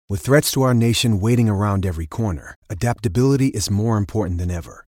With threats to our nation waiting around every corner, adaptability is more important than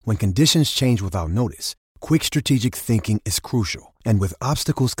ever. When conditions change without notice, quick strategic thinking is crucial. And with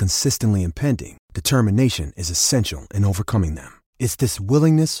obstacles consistently impending, determination is essential in overcoming them. It's this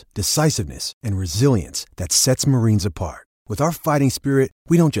willingness, decisiveness, and resilience that sets Marines apart. With our fighting spirit,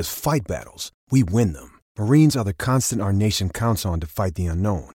 we don't just fight battles, we win them. Marines are the constant our nation counts on to fight the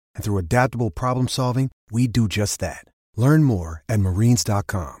unknown. And through adaptable problem solving, we do just that. Learn more at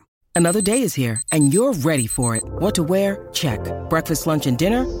marines.com. Another day is here, and you're ready for it. What to wear? Check. Breakfast, lunch, and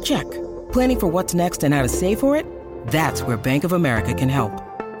dinner? Check. Planning for what's next and how to save for it? That's where Bank of America can help.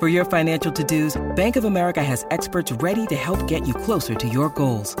 For your financial to-dos, Bank of America has experts ready to help get you closer to your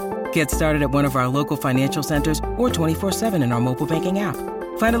goals. Get started at one of our local financial centers or 24/7 in our mobile banking app.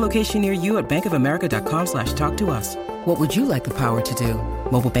 Find a location near you at bankofamerica.com/talktous. What would you like the power to do?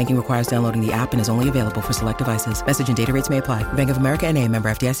 Mobile banking requires downloading the app and is only available for select devices. Message and data rates may apply. Bank of America N.A., member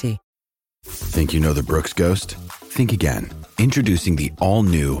FDIC. Think you know the Brooks Ghost? Think again. Introducing the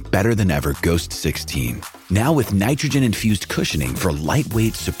all-new, better-than-ever Ghost 16. Now with nitrogen-infused cushioning for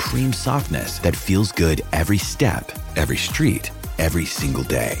lightweight, supreme softness that feels good every step, every street, every single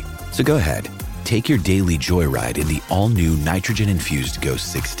day. So go ahead, take your daily joyride in the all-new nitrogen-infused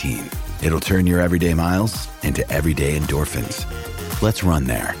Ghost 16. It'll turn your everyday miles into everyday endorphins. Let's run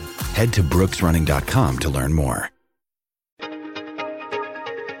there. Head to brooksrunning.com to learn more.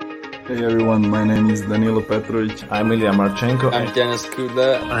 Hey everyone, my name is Danilo Petrovic. I'm Ilya Marchenko. I'm Denis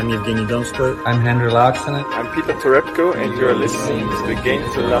Kudla. I'm Evgeny Donskoy. I'm Henry Laaksonen. I'm Peter Torebko, and you're listening to the Game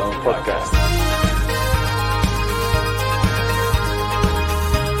to Love podcast.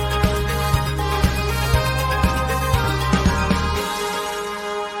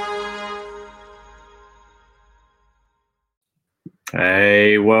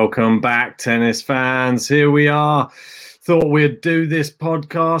 Hey, welcome back, tennis fans. Here we are. Thought we'd do this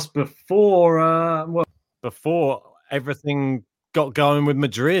podcast before everything got going with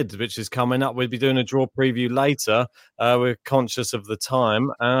Madrid, which is coming up. We'll be doing a draw preview later. We're conscious of the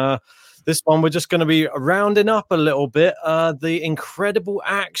time. This one, we're just going to be rounding up a little bit the incredible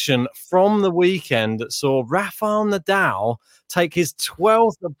action from the weekend that saw Rafael Nadal take his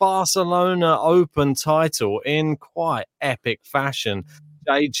 12th Barcelona Open title in quite epic fashion.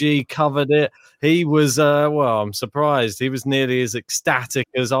 JG covered it. He was, I'm surprised. He was nearly as ecstatic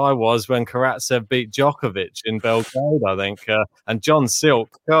as I was when Karatsev beat Djokovic in Belgrade, I think. And John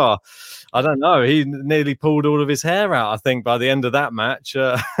Silk, I don't know. He nearly pulled all of his hair out, I think, by the end of that match.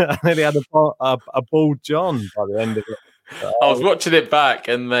 Nearly had a bald John by the end of it. I was watching it back,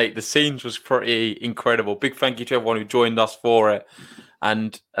 and mate, the scenes was pretty incredible. Big thank you to everyone who joined us for it.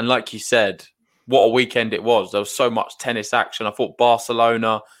 And like you said, what a weekend it was. There was so much tennis action. I thought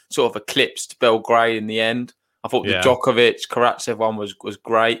Barcelona sort of eclipsed Belgrade in the end. I thought the Djokovic, Karatsev one was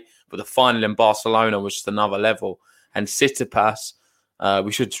great, but the final in Barcelona was just another level. And Tsitsipas,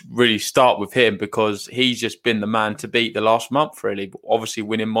 we should really start with him because he's just been the man to beat the last month, really. Obviously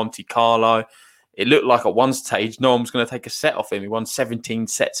winning Monte Carlo. It looked like at one stage no one was going to take a set off him. He won 17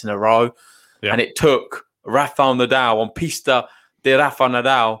 sets in a row. Yeah. And it took Rafael Nadal on Pista de Rafa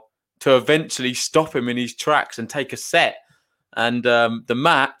Nadal to eventually stop him in his tracks and take a set. And the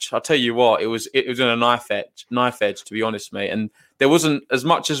match, I'll tell you what, it was in a knife edge, to be honest, mate. And there wasn't, as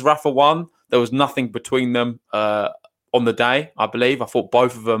much as Rafa won, there was nothing between them on the day, I believe. I thought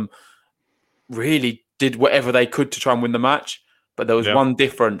both of them really did whatever they could to try and win the match. But there was one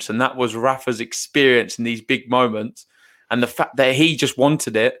difference, and that was Rafa's experience in these big moments and the fact that he just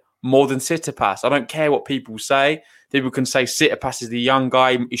wanted it more than Tsitsipas. I don't care what people say. People can say Tsitsipas is the young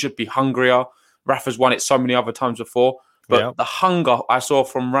guy. He should be hungrier. Rafa's won it so many other times before. But the hunger I saw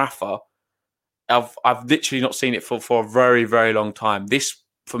from Rafa, I've literally not seen it for a very, very long time. This,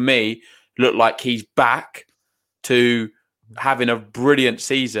 for me, looked like he's back to having a brilliant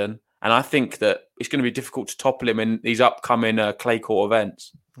season. And I think that it's going to be difficult to topple him in these upcoming clay court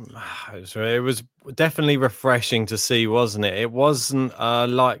events. It was definitely refreshing to see, wasn't it? It wasn't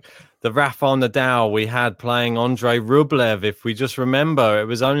like the Rafael Nadal we had playing Andre Rublev. If we just remember, it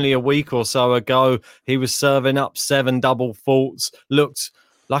was only a week or so ago. He was serving up 7 double faults, looked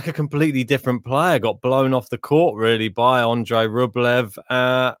like a completely different player, got blown off the court really by Andre Rublev.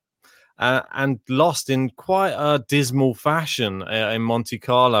 And lost in quite a dismal fashion in Monte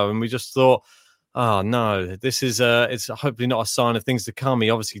Carlo. And we just thought, oh, no, this is it's hopefully not a sign of things to come.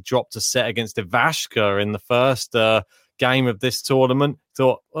 He obviously dropped a set against Ivashka in the first game of this tournament.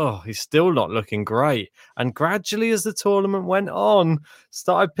 thought, oh, he's still not looking great. And gradually, as the tournament went on,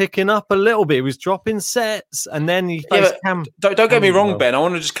 started picking up a little bit. He was dropping sets, and then he faced Cam. Don't get me wrong, Ben. I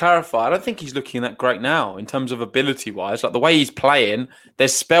want to just clarify. I don't think he's looking that great now in terms of ability-wise. Like the way he's playing,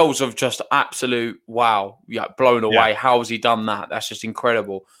 there's spells of just absolute wow, blown away. Yeah. How has he done that? That's just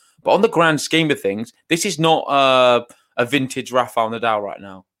incredible. But on the grand scheme of things, this is not a vintage Rafael Nadal right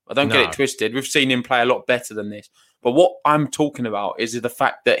now. I don't get it twisted. We've seen him play a lot better than this. But what I'm talking about is the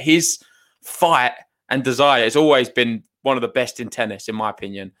fact that his fight and desire has always been one of the best in tennis, in my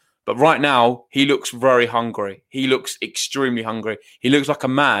opinion. But right now, he looks very hungry. He looks extremely hungry. He looks like a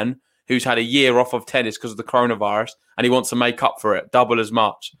man who's had a year off of tennis because of the coronavirus, and he wants to make up for it, double as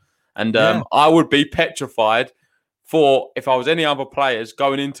much. And I would be petrified if I was any other players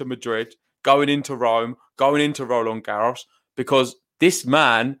going into Madrid, going into Rome, going into Roland Garros, because this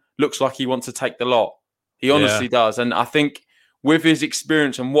man looks like he wants to take the lot. He honestly does. And I think with his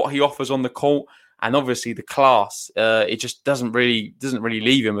experience and what he offers on the court, and obviously the class, it just doesn't really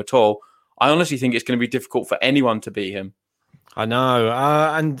leave him at all. I honestly think it's going to be difficult for anyone to beat him. I know.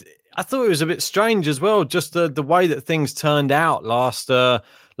 And I thought it was a bit strange as well, just the way that things turned out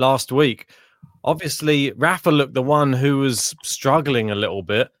last week. Obviously, Rafa looked the one who was struggling a little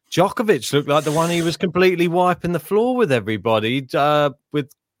bit. Djokovic looked like the one he was completely wiping the floor with everybody, with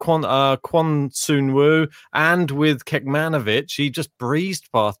Kwon Soon Woo and with Kekmanovic. He just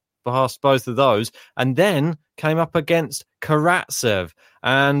breezed past both of those, and then came up against Karatsev.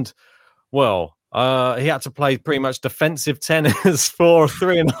 And, well, he had to play pretty much defensive tennis for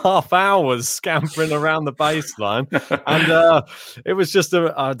 3.5 hours, scampering around the baseline. And it was just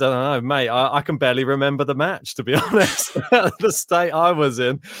I don't know, mate. I can barely remember the match, to be honest. The state I was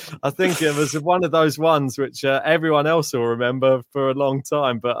in. I think it was one of those ones which everyone else will remember for a long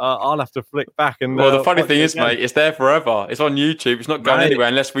time. But I'll have to flick back and. Well, the funny thing is, mate, it's there forever. It's on YouTube. It's not going anywhere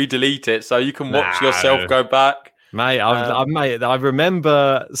unless we delete it. So you can watch yourself go back. Mate, I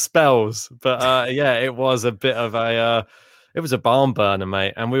remember spells, but it was a bit of it was a barn burner,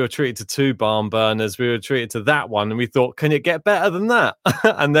 mate. And we were treated to 2 barn burners. We were treated to that one, and we thought, can it get better than that?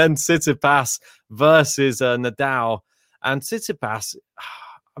 And then Tsitsipas versus Nadal, and Tsitsipas.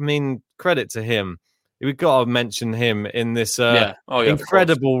 I mean, credit to him. We've got to mention him in this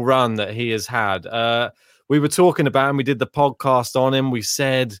incredible run that he has had. We were talking about him. We did the podcast on him. We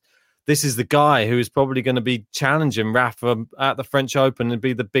said, this is the guy who is probably going to be challenging Rafa at the French Open and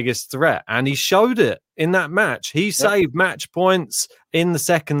be the biggest threat. And he showed it in that match. He saved match points in the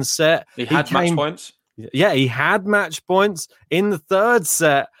second set. He had match points. Yeah, he had match points in the third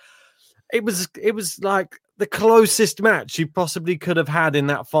set. It was like the closest match you possibly could have had in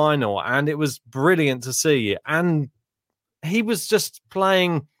that final. And it was brilliant to see. And he was just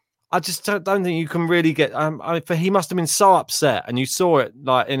playing. I just don't think you can really get. He must have been so upset, and you saw it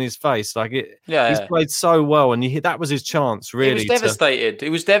like in his face. Like it, he's played so well, and that was his chance. Really, he was devastated. He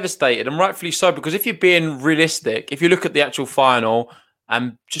was devastated, and rightfully so. Because if you're being realistic, if you look at the actual final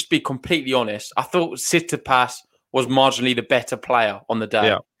and just be completely honest, I thought Tsitsipas was marginally the better player on the day.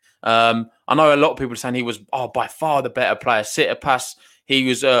 Yeah. I know a lot of people are saying he was by far the better player. Tsitsipas, he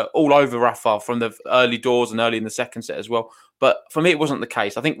was all over Rafa from the early doors and early in the second set as well. But for me, it wasn't the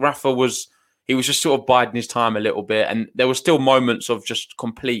case. I think Rafa was just sort of biding his time a little bit. And there were still moments of just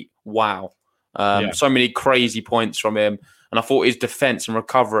complete wow. So many crazy points from him. And I thought his defense and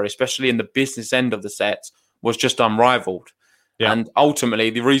recovery, especially in the business end of the sets, was just unrivaled. Yeah. And ultimately,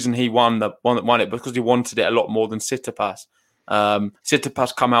 the reason he won it because he wanted it a lot more than Tsitsipas.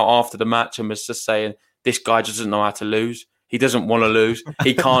 Tsitsipas come out after the match and was just saying, this guy just doesn't know how to lose. He doesn't want to lose.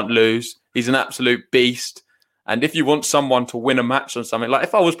 He can't lose. He's an absolute beast. And if you want someone to win a match on something, like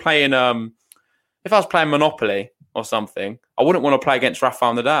if I was playing Monopoly or something, I wouldn't want to play against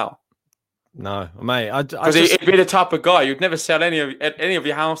Rafael Nadal. No, mate. Because he'd be the type of guy you'd never sell any of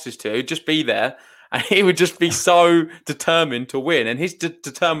your houses to. He'd just be there, and he would just be so determined to win. And his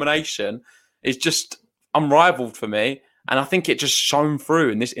determination is just unrivaled for me. And I think it just shone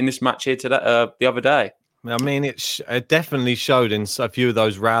through in this match here today, the other day. I mean, it definitely showed in a few of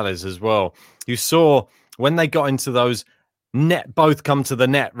those rallies as well. You saw when they got into those both come to the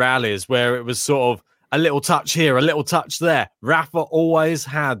net rallies where it was sort of a little touch here, a little touch there. Rafa always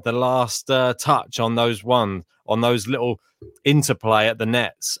had the last touch on those little interplay at the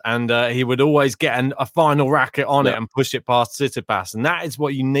nets. And he would always get a final racket on it and push it past Tsitsipas. And that is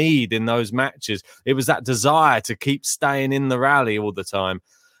what you need in those matches. It was that desire to keep staying in the rally all the time.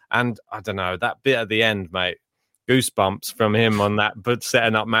 And I don't know, that bit at the end, mate, goosebumps from him on that, but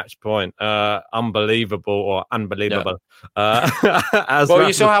setting up match point. Unbelievable. You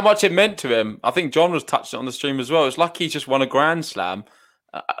saw how much it meant to him. I think John was touching it on the stream as well. It's like he just won a Grand Slam.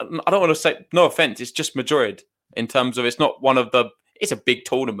 I don't want to say, no offense, it's just Madrid in terms of it's not one of the. It's a big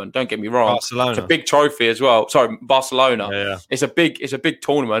tournament. Don't get me wrong. Barcelona. It's a big trophy as well. Sorry, Barcelona. Yeah. It's a big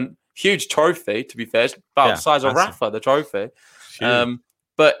tournament. Huge trophy, to be fair. It's about the size of Rafa, the trophy.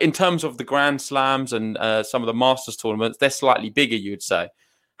 But in terms of the Grand Slams and some of the Masters tournaments, they're slightly bigger, you'd say.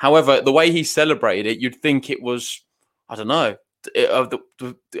 However, the way he celebrated it, you'd think it was, I don't know,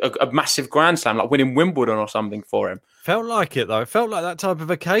 a massive Grand Slam, like winning Wimbledon or something for him. Felt like it, though. It felt like that type of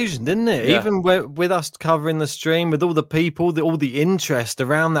occasion, didn't it? Yeah. Even with us covering the stream, with all the people, all the interest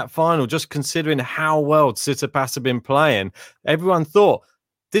around that final, just considering how well Tsitsipas had been playing, everyone thought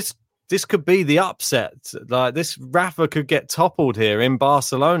this could be the upset. Like this, Rafa could get toppled here in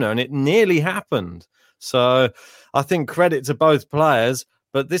Barcelona, and it nearly happened. So I think credit to both players,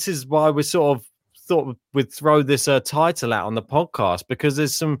 but this is why we sort of thought we'd throw this title out on the podcast, because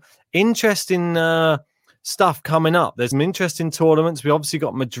there's some interesting stuff coming up. There's some interesting tournaments. We obviously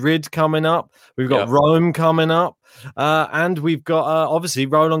got Madrid coming up. We've got Rome coming up. And we've got obviously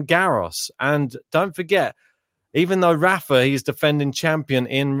Roland Garros. And don't forget, even though Rafa, he's defending champion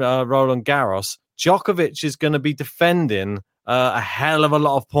in Roland Garros, Djokovic is going to be defending a hell of a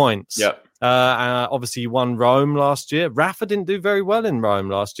lot of points. Yeah. Obviously, he won Rome last year. Rafa didn't do very well in Rome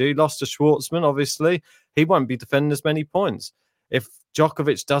last year. He lost to Schwartzman, obviously. He won't be defending as many points. If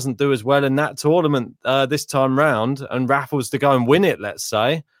Djokovic doesn't do as well in that tournament this time round, and Rafa was to go and win it, let's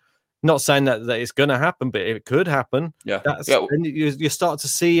say, not saying that it's going to happen, but it could happen. And you start to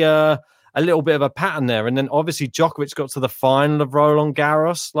see a little bit of a pattern there. And then obviously Djokovic got to the final of Roland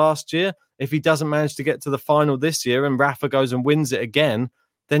Garros last year. If he doesn't manage to get to the final this year and Rafa goes and wins it again,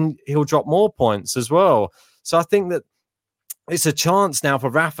 then he'll drop more points as well. So I think that it's a chance now for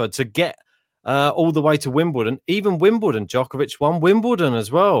Rafa to get all the way to Wimbledon. Even Wimbledon, Djokovic won Wimbledon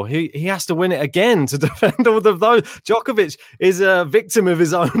as well. He has to win it again to defend all of those. Djokovic is a victim of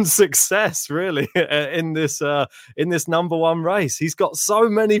his own success, really, in this number one race. He's got so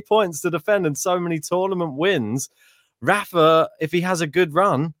many points to defend and so many tournament wins. Rafa, if he has a good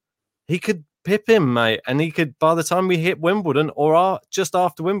run, he could pip him, mate, and he could, by the time we hit Wimbledon or just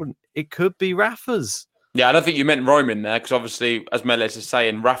after Wimbledon, it could be Rafa's. Yeah, I don't think you meant Rome in there, because obviously, as Meles is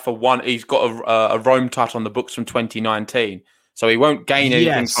saying, Rafa won. He's got a Rome title on the books from 2019, so he won't gain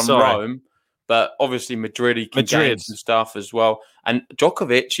anything from Rome. But obviously, Madrid, he can gain some stuff as well. And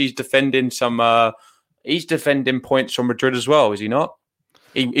Djokovic, he's defending points from Madrid as well, is he not?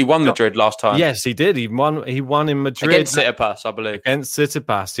 He won Madrid last time. Yes, he did. He won in Madrid. Against Tsitsipas, I believe. Against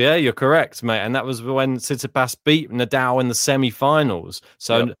Tsitsipas, yeah, you're correct, mate. And that was when Tsitsipas beat Nadal in the semi-finals.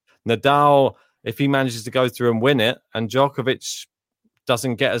 So Nadal, if he manages to go through and win it, and Djokovic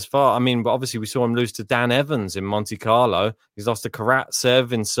doesn't get as far. I mean, but obviously we saw him lose to Dan Evans in Monte Carlo. He's lost to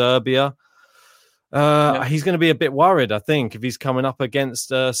Karatsev in Serbia. He's going to be a bit worried, I think, if he's coming up against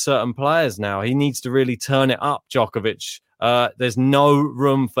certain players now. He needs to really turn it up, Djokovic. There's no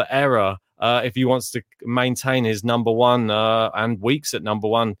room for error if he wants to maintain his number one and weeks at number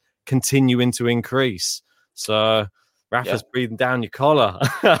one continuing to increase. So Rafa's breathing down your collar.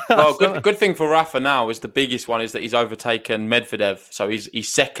 Well, good thing for Rafa now is the biggest one is that he's overtaken Medvedev. So he's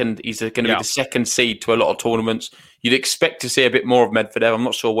second. He's going to be the second seed to a lot of tournaments. You'd expect to see a bit more of Medvedev. I'm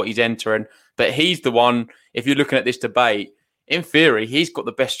not sure what he's entering, but he's the one, if you're looking at this debate, in theory, he's got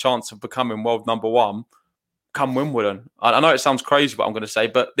the best chance of becoming world number one come Wimbledon. I know it sounds crazy what I'm going to say,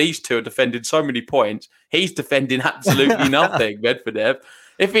 but these two are defending so many points. He's defending absolutely nothing, Medvedev.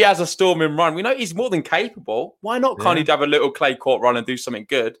 If he has a storming run, we know he's more than capable. Why not? Can't he have a little clay court run and do something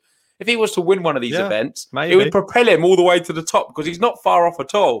good? If he was to win one of these events, it would propel him all the way to the top because he's not far off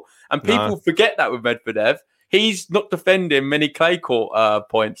at all. And people forget that with Medvedev. He's not defending many clay court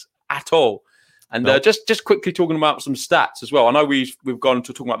points at all. And just quickly talking about some stats as well. I know we've gone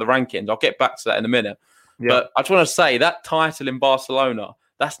to talking about the rankings. I'll get back to that in a minute. Yeah. But I just want to say that title in Barcelona,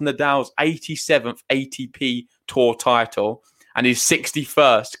 that's Nadal's 87th ATP Tour title and his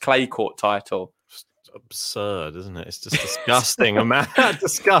 61st clay court title. It's absurd, isn't it? It's just disgusting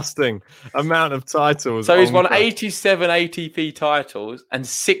disgusting amount of titles. So he's won 87 ATP titles and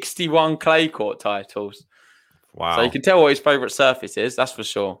 61 clay court titles. Wow. So you can tell what his favourite surface is, that's for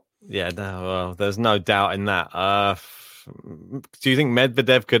sure. Yeah, there's no doubt in that. Do you think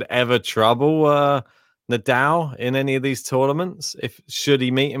Medvedev could ever trouble Nadal in any of these tournaments? Should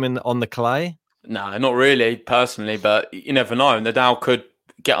he meet him on the clay? No, not really, personally, but you never know. Nadal could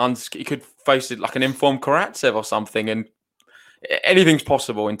he could face it like an informed Karatsev or something, and anything's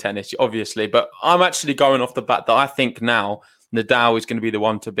possible in tennis, obviously. But I'm actually going off the bat that I think now Nadal is going to be the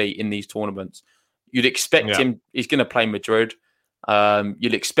one to beat in these tournaments. You'd expect him, he's going to play Madrid.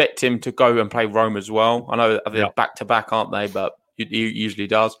 You'd expect him to go and play Rome as well. I know they're back-to-back, aren't they? But he usually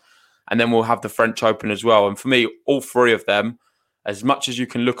does. And then we'll have the French Open as well. And for me, all three of them, as much as you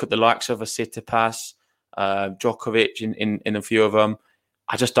can look at the likes of a Tsitsipas, Djokovic in a few of them,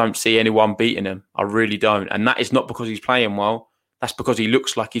 I just don't see anyone beating him. I really don't. And that is not because he's playing well. That's because he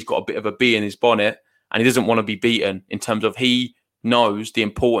looks like he's got a bit of a bee in his bonnet and he doesn't want to be beaten, in terms of he knows the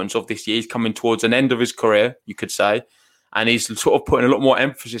importance of this year. He's coming towards an end of his career, you could say, and he's sort of putting a lot more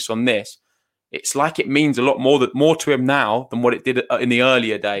emphasis on this. It's like it means a lot more to him now than what it did in the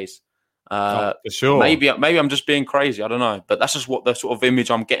earlier days. For sure. Maybe I'm just being crazy. I don't know. But that's just what the sort of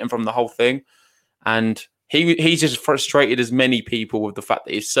image I'm getting from the whole thing. And he's just frustrated as many people with the fact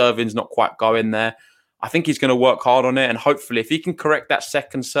that his serving's not quite going there. I think he's going to work hard on it. And hopefully if he can correct that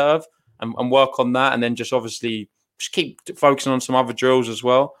second serve and work on that, and then just obviously just keep focusing on some other drills as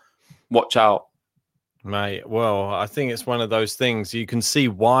well, watch out. Mate, well, I think it's one of those things. You can see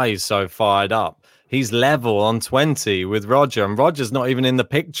why he's so fired up. He's level on 20 with Roger, and Roger's not even in the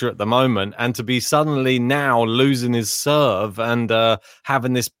picture at the moment. And to be suddenly now losing his serve and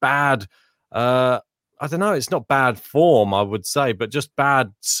having this bad, I don't know, it's not bad form, I would say, but just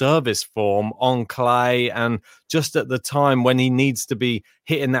bad service form on clay. And just at the time when he needs to be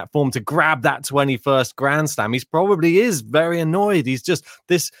hitting that form to grab that 21st Grand Slam, he probably is very annoyed. He's just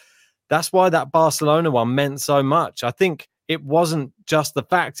this. That's why that Barcelona one meant so much. I think it wasn't just the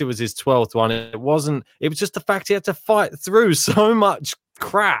fact it was his 12th one. It was just the fact he had to fight through so much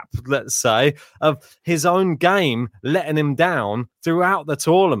crap, let's say, of his own game letting him down throughout the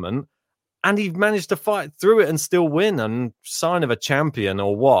tournament. And he managed to fight through it and still win. And sign of a champion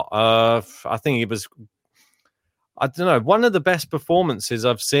or what? I think he was, I don't know, one of the best performances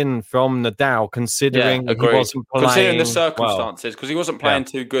I've seen from Nadal, considering he wasn't playing. Considering the circumstances, because he wasn't playing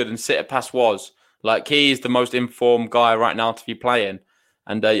too good, and Tsitsipas was. Like, he is the most informed guy right now to be playing.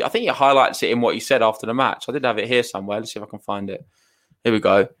 And I think he highlights it in what he said after the match. I did have it here somewhere. Let's see if I can find it. Here we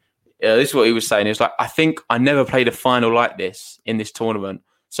go. This is what he was saying. He was like, I think I never played a final like this in this tournament.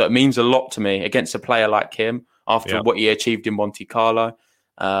 So it means a lot to me against a player like him after what he achieved in Monte Carlo.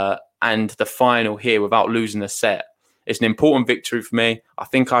 And the final here without losing a set. It's an important victory for me. I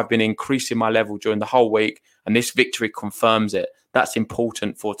think I've been increasing my level during the whole week, and this victory confirms it. That's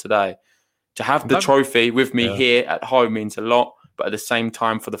important for today. To have the trophy with me here at home means a lot, but at the same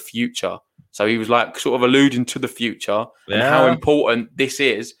time for the future. So he was like sort of alluding to the future and how important this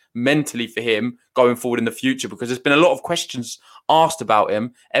is mentally for him going forward in the future, because there's been a lot of questions asked about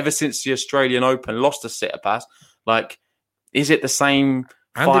him ever since the Australian Open lost to Tsitsipas. Like, is it the same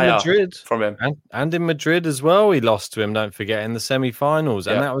fire in Madrid from him? And in Madrid as well, he lost to him, don't forget, in the semi-finals,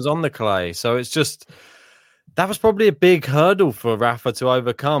 and that was on the clay. So it's just, that was probably a big hurdle for Rafa to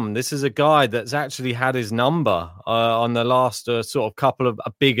overcome. This is a guy that's actually had his number on the last sort of couple of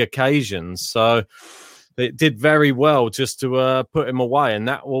big occasions. So it did very well just to put him away, and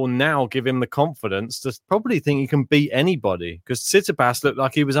that will now give him the confidence to probably think he can beat anybody, because Tsitsipas looked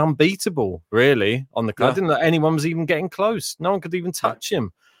like he was unbeatable, really, on the clay. I didn't know anyone was even getting close. No one could even touch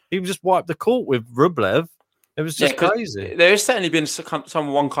him. He just wiped the court with Rublev. It was just crazy. There has certainly been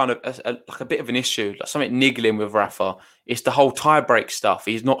one kind of like a bit of an issue, like something niggling with Rafa. It's the whole tie-break stuff.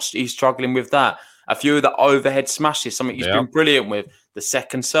 He's struggling with that. A few of the overhead smashes, something he's been brilliant with. The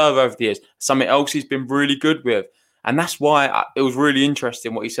second serve over the years, something else he's been really good with. And that's why it was really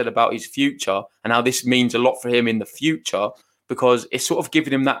interesting what he said about his future and how this means a lot for him in the future, because it's sort of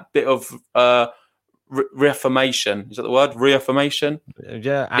giving him that bit of reaffirmation. Is that the word? Reaffirmation?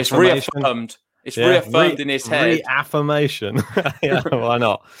 Yeah, it's reaffirmed. It's reaffirmed in his head. Reaffirmation. Yeah, why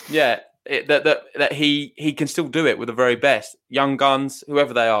not? Yeah, that he can still do it with the very best. Young guns,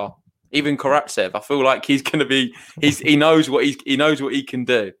 whoever they are. Even Karatsev, I feel like he's going to be. He knows what he can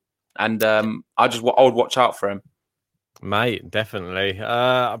do, and I would watch out for him, mate. Definitely.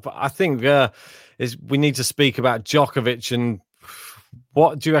 But I think we need to speak about Djokovic, and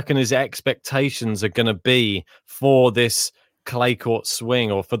what do you reckon his expectations are going to be for this clay court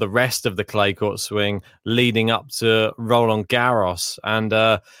swing, or for the rest of the clay court swing leading up to Roland Garros, and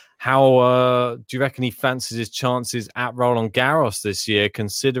how do you reckon he fancies his chances at Roland Garros this year,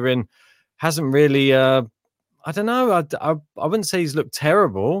 considering hasn't really, I don't know, I wouldn't say he's looked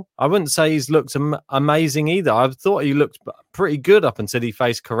terrible. I wouldn't say he's looked amazing either. I thought he looked pretty good up until he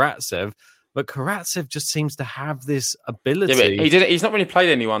faced Karatsev, but Karatsev just seems to have this ability. Yeah, but he's not really played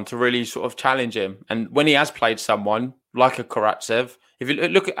anyone to really sort of challenge him. And when he has played someone like a Karatsev, if you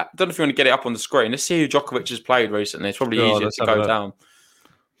look at, I don't know if you want to get it up on the screen. Let's see who Djokovic has played recently. It's probably easier to go down.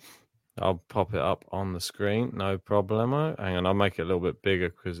 I'll pop it up on the screen, no problemo. Hang on, I'll make it a little bit bigger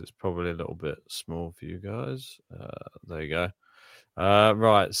because it's probably a little bit small for you guys. There you go.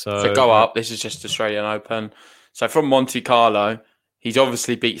 Right, so go up. This is just Australian Open. So from Monte Carlo, he's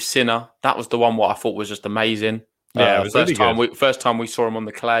obviously beat Sinner. That was the one what I thought was just amazing. Yeah, it was first time we saw him on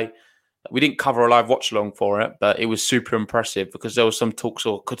the clay. We didn't cover a live watch along for it, but it was super impressive because there was some talks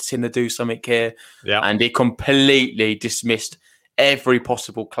of could Sinner do something here? Yeah. And he completely dismissed every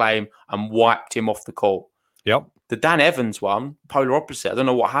possible claim and wiped him off the court. Yep. The Dan Evans one, polar opposite. I don't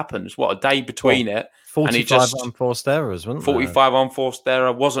know what happened. What, a day between it. 45 unforced errors, wasn't 45 unforced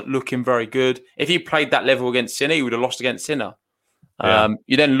error, wasn't looking very good. If he played that level against Sinner, he would have lost against Sinner. Yeah.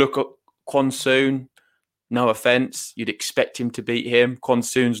 You then look at Kwon, no offense, you'd expect him to beat him.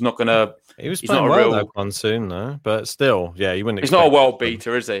 Kwon not going to... He was playing well, though, Kwon, though. But still, yeah, you wouldn't He's not a world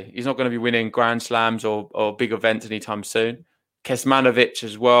beater, is he? He's not going to be winning Grand Slams or big events anytime soon. Kecmanovic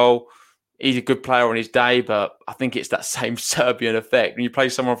as well. He's a good player on his day, but I think it's that same Serbian effect. When you play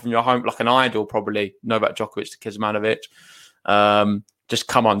someone from your home, like an idol, probably, Novak Djokovic to Kecmanovic, just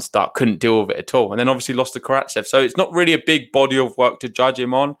come unstuck, couldn't deal with it at all. And then obviously lost to Karatsev. So it's not really a big body of work to judge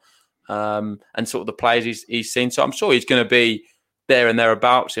him on. And sort of the players he's seen. So I'm sure he's going to be there and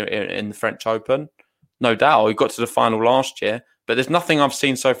thereabouts in the French Open. No doubt. He got to the final last year. But there's nothing I've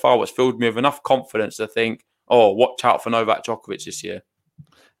seen so far that's filled me with enough confidence to think, watch out for Novak Djokovic this year.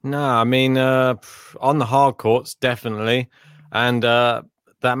 No, I mean, on the hard courts, definitely. And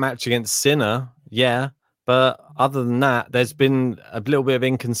that match against Sinner, yeah. But other than that, there's been a little bit of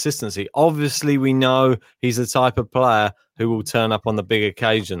inconsistency. Obviously, we know he's the type of player who will turn up on the big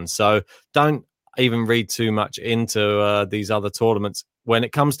occasions. So don't even read too much into these other tournaments. When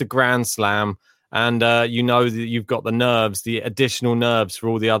it comes to Grand Slam, and you know that you've got the nerves, the additional nerves for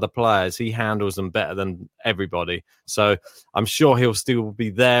all the other players, he handles them better than everybody. So I'm sure he'll still be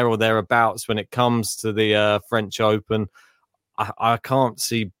there or thereabouts when it comes to the French Open. I can't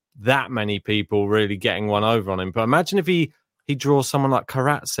see that many people really getting one over on him. But imagine if he draws someone like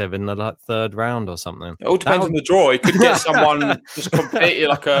Karatsev in the third round or something. It all depends on the draw. He could get someone just completely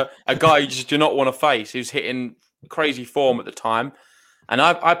like a guy you just do not want to face, who's hitting crazy form at the time. And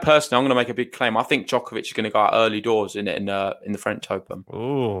I personally, I'm going to make a big claim. I think Djokovic is going to go out early doors in the French Open.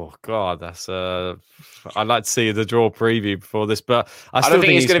 Oh God, that's I'd like to see the draw preview before this, but I don't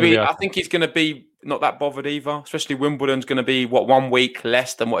think he's going to be. I think he's going to be not that bothered either. Especially Wimbledon's going to be 1 week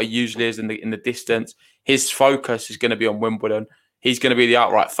less than what he usually is in the distance. His focus is going to be on Wimbledon. He's going to be the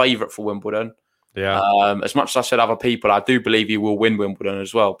outright favourite for Wimbledon. Yeah. As much as I said other people, I do believe he will win Wimbledon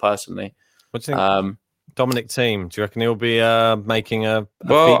as well. Personally, what do you think? Dominic Thiem, do you reckon he'll be making a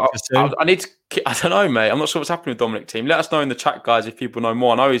well, feature soon? I need to... I don't know, mate. I'm not sure what's happening with Dominic Thiem. Let us know in the chat, guys, if people know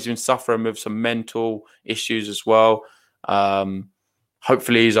more. I know he's been suffering with some mental issues as well.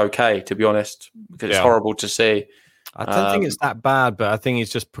 Hopefully he's okay, to be honest, because it's horrible to see. I don't think it's that bad, but I think he's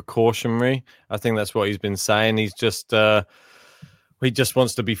just precautionary. I think that's what he's been saying. He's just... he just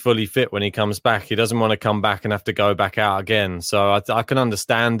wants to be fully fit when he comes back. He doesn't want to come back and have to go back out again. So I can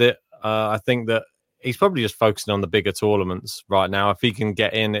understand it. I think that he's probably just focusing on the bigger tournaments right now. If he can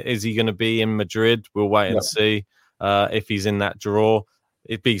get in, is he going to be in Madrid? We'll wait and see if he's in that draw.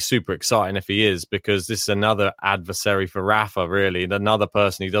 It'd be super exciting if he is, because this is another adversary for Rafa, really. Another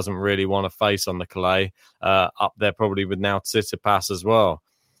person he doesn't really want to face on the clay, up there probably with now Tsitsipas as well.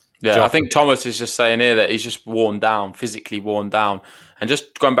 Yeah, I think Thomas is just saying here that he's just worn down, physically worn down. And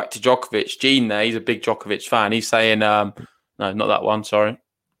just going back to Djokovic, Gene there, he's a big Djokovic fan. He's saying, no, not that one, sorry.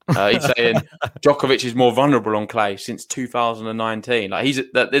 He's saying Djokovic is more vulnerable on clay since 2019. Like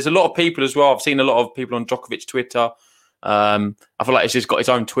there's a lot of people as well. I've seen a lot of people on Djokovic Twitter. I feel like he's just got his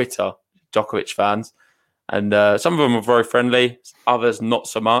own Twitter, Djokovic fans. And some of them are very friendly, others not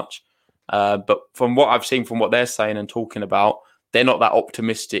so much. But from what I've seen, from what they're saying and talking about, they're not that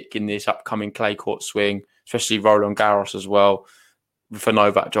optimistic in this upcoming clay court swing, especially Roland Garros as well, for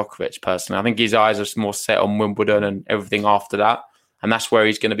Novak Djokovic personally. I think his eyes are more set on Wimbledon and everything after that. And that's where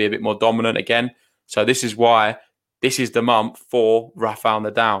he's going to be a bit more dominant again. So this is why this is the month for Rafael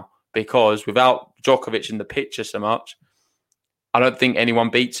Nadal, because without Djokovic in the picture so much, I don't think anyone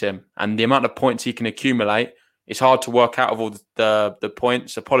beats him. And the amount of points he can accumulate, it's hard to work out of all the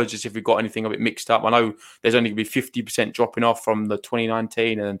points. Apologies if we've got anything a bit mixed up. I know there's only going to be 50% dropping off from the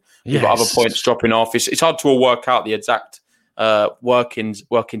 2019 and you've got other points dropping off. It's hard to all work out the exact workings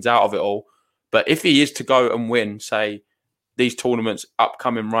out of it all. But if he is to go and win, say, these tournaments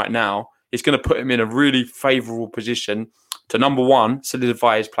upcoming right now, it's going to put him in a really favourable position to, number one,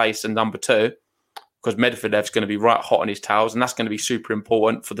 solidify his place, and number two, because Medvedev's going to be right hot on his tails, and that's going to be super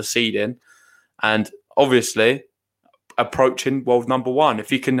important for the seeding. And obviously, approaching world number one. If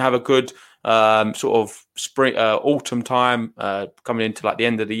he can have a good sort of spring, autumn time coming into like the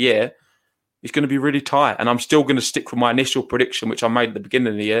end of the year, it's going to be really tight. And I'm still going to stick with my initial prediction, which I made at the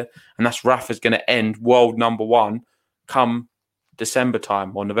beginning of the year, and that's Rafa's going to end world number one come December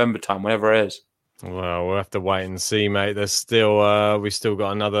time or November time, whenever it is. Well, we'll have to wait and see, mate. There's still we still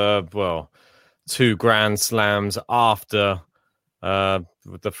got another 2 Grand Slams after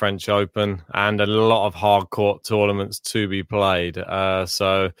with the French Open and a lot of hard court tournaments to be played.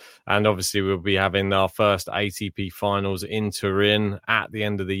 And obviously we'll be having our first ATP finals in Turin at the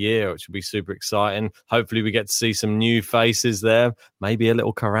end of the year, which will be super exciting. Hopefully we get to see some new faces there. Maybe a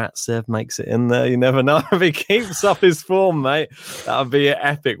little Karatsev makes it in there. You never know if he keeps up his form, mate. That would be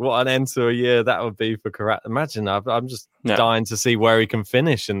epic. What an end to a year that would be for Karatsev. Imagine, I'm just dying to see where he can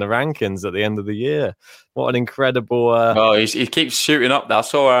finish in the rankings at the end of the year. What an incredible... he keeps shooting up. I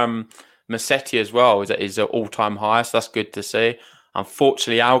saw Massetti as well is at his all-time high, so that's good to see.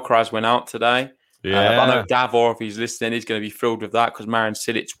 Unfortunately, Alcaraz went out today. But I know Davor, if he's listening, he's going to be thrilled with that because Marin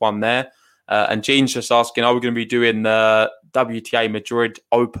Cilic won there. And Gene's just asking, are we going to be doing the WTA Madrid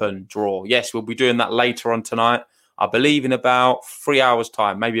Open draw? Yes, we'll be doing that later on tonight. I believe in about 3 hours'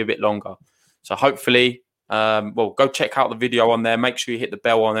 time, maybe a bit longer. So hopefully, go check out the video on there. Make sure you hit the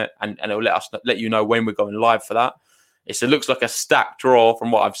bell on it, and it'll let you know when we're going live for that. It looks like a stacked draw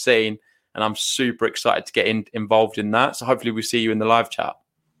from what I've seen, and I'm super excited to get involved in that. So hopefully we'll see you in the live chat.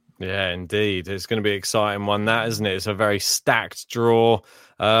 Yeah, indeed. It's going to be an exciting one, that, isn't it? It's a very stacked draw.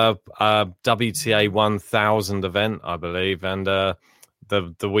 WTA 1000 event, I believe. And the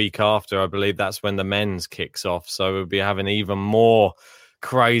week after, I believe that's when the men's kicks off. So we'll be having even more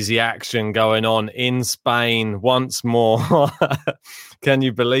crazy action going on in Spain once more. Can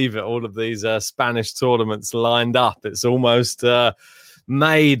you believe it? All of these Spanish tournaments lined up. It's almost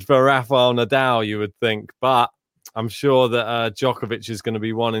made for Rafael Nadal, you would think. But I'm sure that Djokovic is going to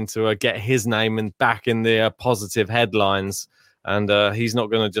be wanting to get his name back in the positive headlines. And he's not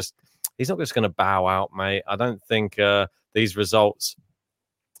just going to bow out, mate. I don't think these results...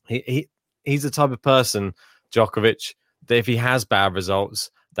 He's the type of person, Djokovic, that if he has bad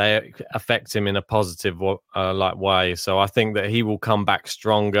results, they affect him in a positive way. So I think that he will come back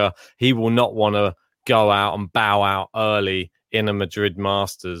stronger. He will not want to go out and bow out early in a Madrid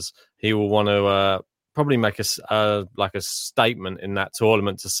Masters. He will want to probably make a statement in that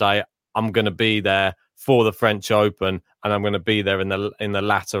tournament to say, I'm going to be there for the French Open and I'm going to be there in the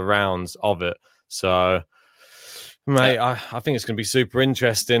latter rounds of it. So, mate, I think it's going to be super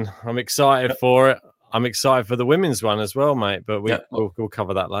interesting. I'm excited for it. I'm excited for the women's one as well, mate, but we'll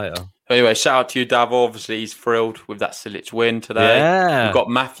cover that later. Anyway, shout out to you, Davo. Obviously, he's thrilled with that Cilic win today. Yeah. We've got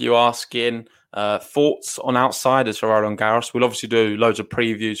Matthew asking thoughts on outsiders for Roland Garros. We'll obviously do loads of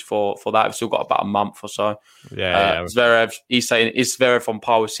previews for that. We've still got about a month or so. Yeah. Zverev, he's saying, is Zverev on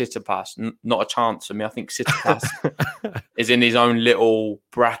par with Tsitsipas? Not a chance for me. I think Tsitsipas is in his own little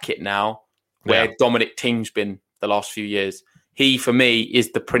bracket now where Dominic Thiem's been the last few years. He, for me,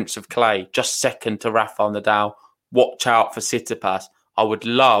 is the Prince of Clay, just second to Rafael Nadal. Watch out for Tsitsipas. I would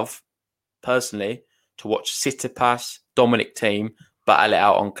love, personally, to watch Tsitsipas, Dominic Thiem, battle it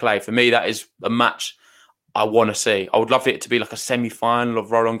out on clay. For me, that is a match I want to see. I would love it to be like a semi-final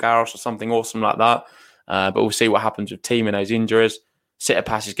of Roland Garros or something awesome like that. But we'll see what happens with Thiem and those injuries.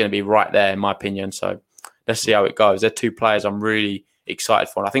 Tsitsipas is going to be right there, in my opinion. So let's see how it goes. They're two players I'm really excited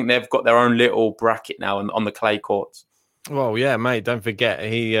for. And I think they've got their own little bracket now on the clay courts. Well, yeah, mate, don't forget,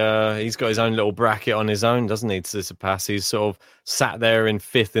 he's got his own little bracket on his own, doesn't he, Tsitsipas? He's sort of sat there in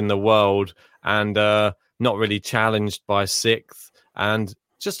 5th in the world and not really challenged by 6th and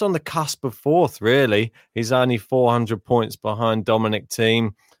just on the cusp of 4th, really. He's only 400 points behind Dominic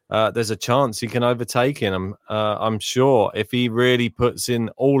Thiem. There's a chance he can overtake him, I'm sure, if he really puts in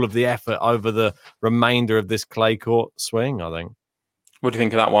all of the effort over the remainder of this clay court swing, I think. What do you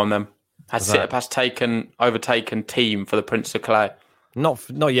think of that one, then? Has Tsitsipas overtaken Thiem for the Prince of Clay?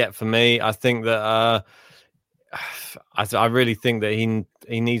 Not yet for me. I think that I really think that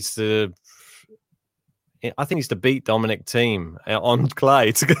he needs to. I think he needs to beat Dominic Thiem on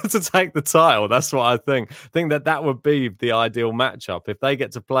clay to take the title. That's what I think. I think that would be the ideal matchup if they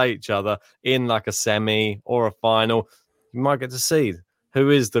get to play each other in like a semi or a final. You might get to see who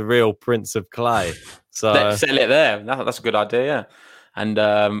is the real Prince of Clay. So let's settle it there. That's a good idea. Yeah.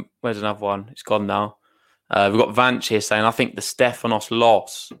 And where's another one? It's gone now. We've got Vance here saying, I think the Stefanos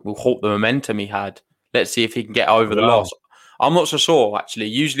loss will halt the momentum he had. Let's see if he can get over the loss. I'm not so sure, actually.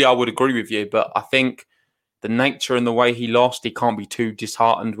 Usually I would agree with you, but I think the nature and the way he lost, he can't be too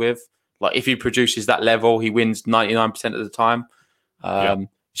disheartened with. Like, if he produces that level, he wins 99% of the time. It's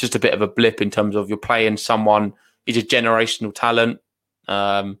just a bit of a blip in terms of you're playing someone, he's a generational talent.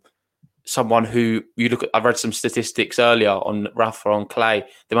 someone who you look at. I read some statistics earlier on Rafa on clay,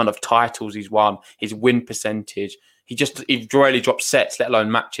 the amount of titles he's won, his win percentage. He rarely drops sets, let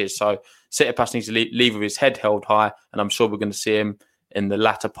alone matches. So Tsitsipas needs to leave with his head held high, and I'm sure we're going to see him in the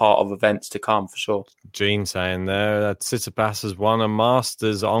latter part of events to come for sure. Gene saying there that Tsitsipas has won a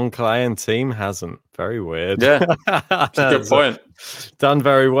Masters on clay and team hasn't. Very weird. Yeah, that's a good point. Done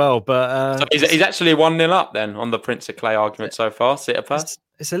very well, but so he's actually 1-0 up then on the Prince of Clay argument so far. Tsitsipas.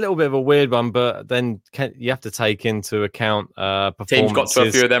 It's a little bit of a weird one, but then you have to take into account performances. Team's got to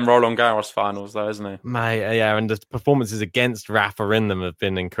a few of them Roland Garros finals, though, isn't he? Mate, yeah, and the performances against Rafa in them have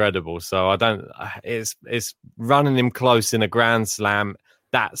been incredible. So it's running him close in a Grand Slam.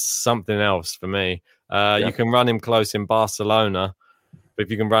 That's something else for me. You can run him close in Barcelona, but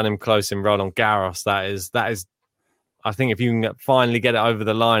if you can run him close in Roland Garros, that is. I think if you can finally get it over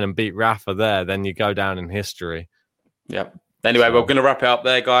the line and beat Rafa there, then you go down in history. Yep. Anyway, we're going to wrap it up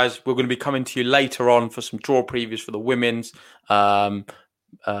there, guys. We're going to be coming to you later on for some draw previews for the women's.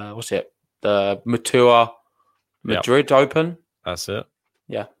 What's it? The Matua Madrid Open. That's it.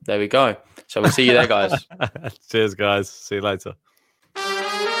 Yeah, there we go. So we'll see you there, guys. Cheers, guys. See you later.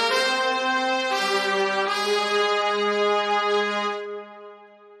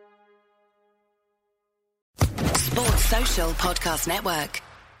 Sports Social Podcast Network.